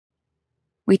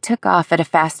We took off at a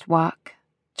fast walk,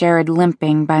 Jared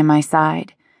limping by my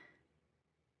side.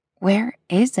 Where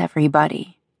is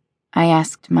everybody? I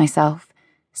asked myself,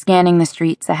 scanning the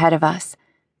streets ahead of us,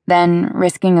 then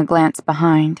risking a glance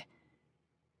behind.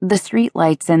 The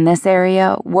streetlights in this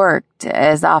area worked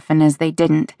as often as they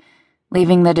didn't,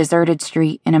 leaving the deserted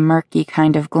street in a murky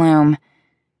kind of gloom.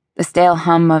 The stale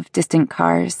hum of distant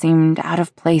cars seemed out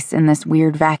of place in this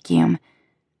weird vacuum.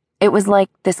 It was like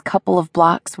this couple of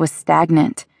blocks was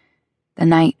stagnant, the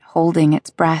night holding its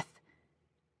breath.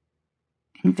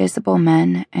 Invisible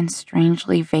men and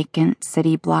strangely vacant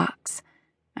city blocks,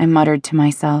 I muttered to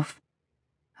myself.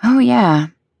 Oh yeah,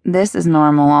 this is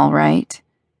normal, all right.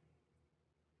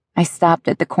 I stopped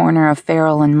at the corner of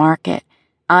Farrell and Market,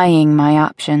 eyeing my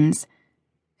options.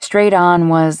 Straight on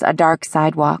was a dark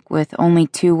sidewalk with only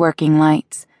 2 working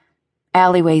lights.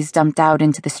 Alleyways dumped out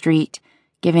into the street,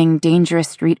 giving dangerous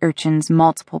street urchins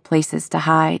multiple places to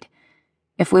hide.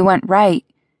 If we went right,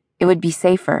 it would be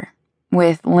safer,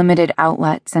 with limited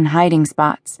outlets and hiding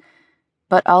spots,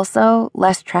 but also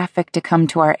less traffic to come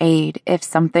to our aid if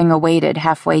something awaited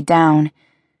halfway down.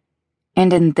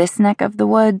 And in this neck of the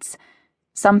woods,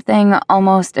 something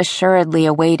almost assuredly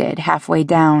awaited halfway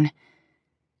down.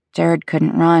 Jared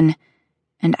couldn't run,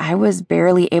 and I was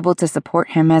barely able to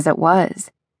support him as it was.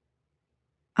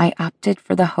 I opted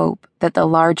for the hope that the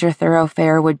larger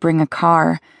thoroughfare would bring a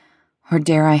car, or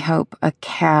dare I hope, a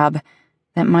cab,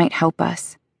 that might help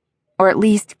us, or at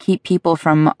least keep people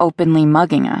from openly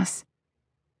mugging us.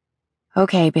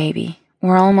 Okay, baby,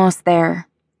 we're almost there.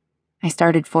 I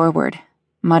started forward,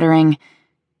 muttering,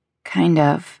 kind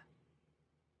of.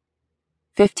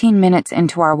 15 minutes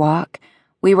into our walk,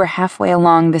 we were halfway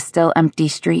along the still empty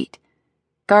street.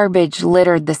 Garbage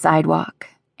littered the sidewalk,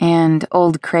 and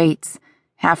old crates,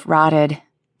 half rotted,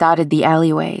 dotted the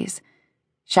alleyways.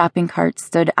 Shopping carts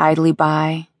stood idly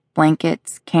by,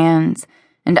 blankets, cans,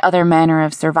 and other manner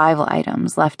of survival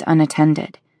items left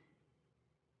unattended.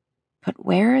 But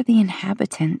where are the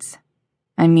inhabitants?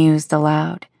 I mused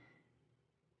aloud.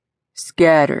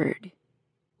 Scattered,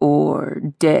 or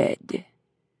dead.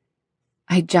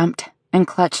 I jumped and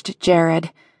clutched Jared.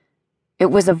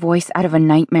 It was a voice out of a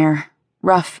nightmare,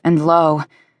 rough and low.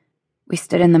 We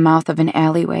stood in the mouth of an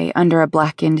alleyway under a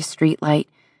blackened streetlight.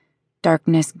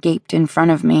 Darkness gaped in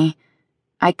front of me.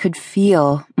 I could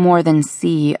feel, more than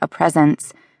see, a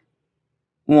presence.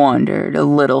 Wandered a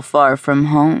little far from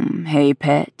home, hey,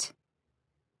 pet?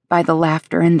 By the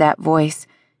laughter in that voice,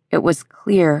 it was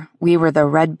clear we were the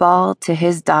red ball to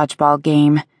his dodgeball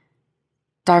game.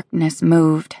 Darkness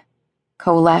moved,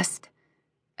 coalesced.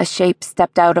 A shape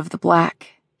stepped out of the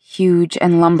black, huge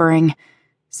and lumbering,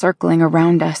 circling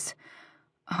around us.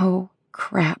 Oh,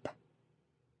 crap.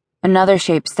 Another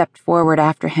shape stepped forward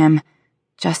after him,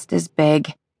 just as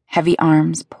big, heavy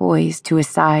arms poised to his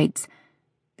sides.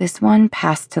 This one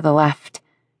passed to the left.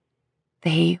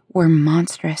 They were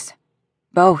monstrous.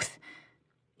 Both.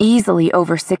 Easily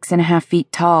over 6.5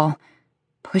 feet tall,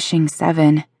 pushing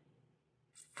 7.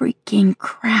 Freaking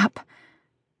crap.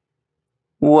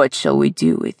 What shall we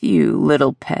do with you,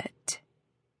 little pet?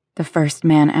 The first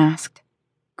man asked,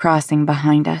 crossing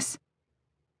behind us.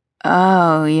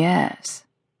 Oh, yes.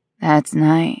 That's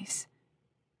nice.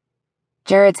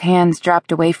 Jared's hands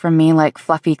dropped away from me like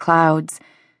fluffy clouds.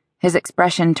 His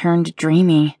expression turned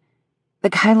dreamy. The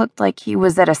guy looked like he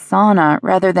was at a sauna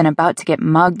rather than about to get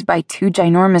mugged by 2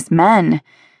 ginormous men.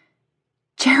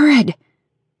 Jared,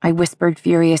 I whispered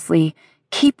furiously,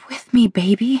 keep with me,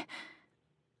 baby.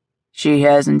 She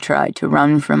hasn't tried to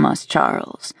run from us,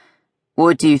 Charles.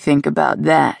 What do you think about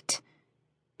that?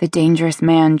 The dangerous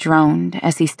man droned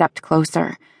as he stepped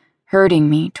closer, herding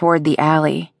me toward the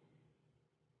alley.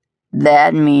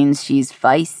 That means she's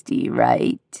feisty,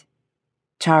 right?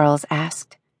 Charles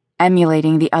asked,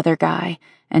 emulating the other guy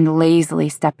and lazily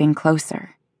stepping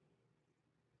closer.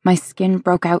 My skin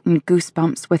broke out in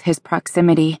goosebumps with his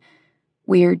proximity,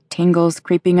 weird tingles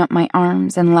creeping up my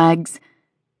arms and legs.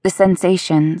 The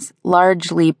sensations,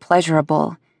 largely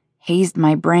pleasurable, hazed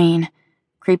my brain,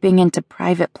 creeping into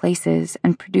private places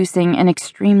and producing an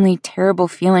extremely terrible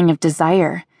feeling of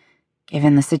desire,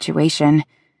 given the situation.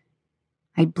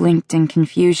 I blinked in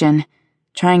confusion,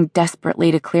 trying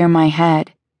desperately to clear my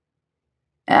head.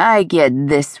 I get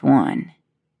this one,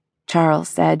 Charles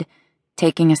said,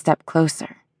 taking a step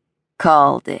closer.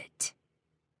 Called it.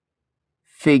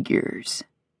 Figures,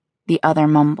 the other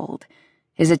mumbled,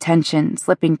 his attention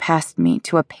slipping past me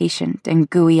to a patient and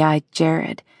gooey-eyed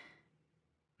Jared.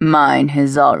 Mine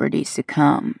has already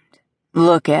succumbed.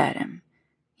 Look at him.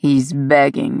 He's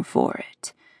begging for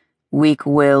it.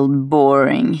 Weak-willed,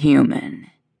 boring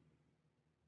human.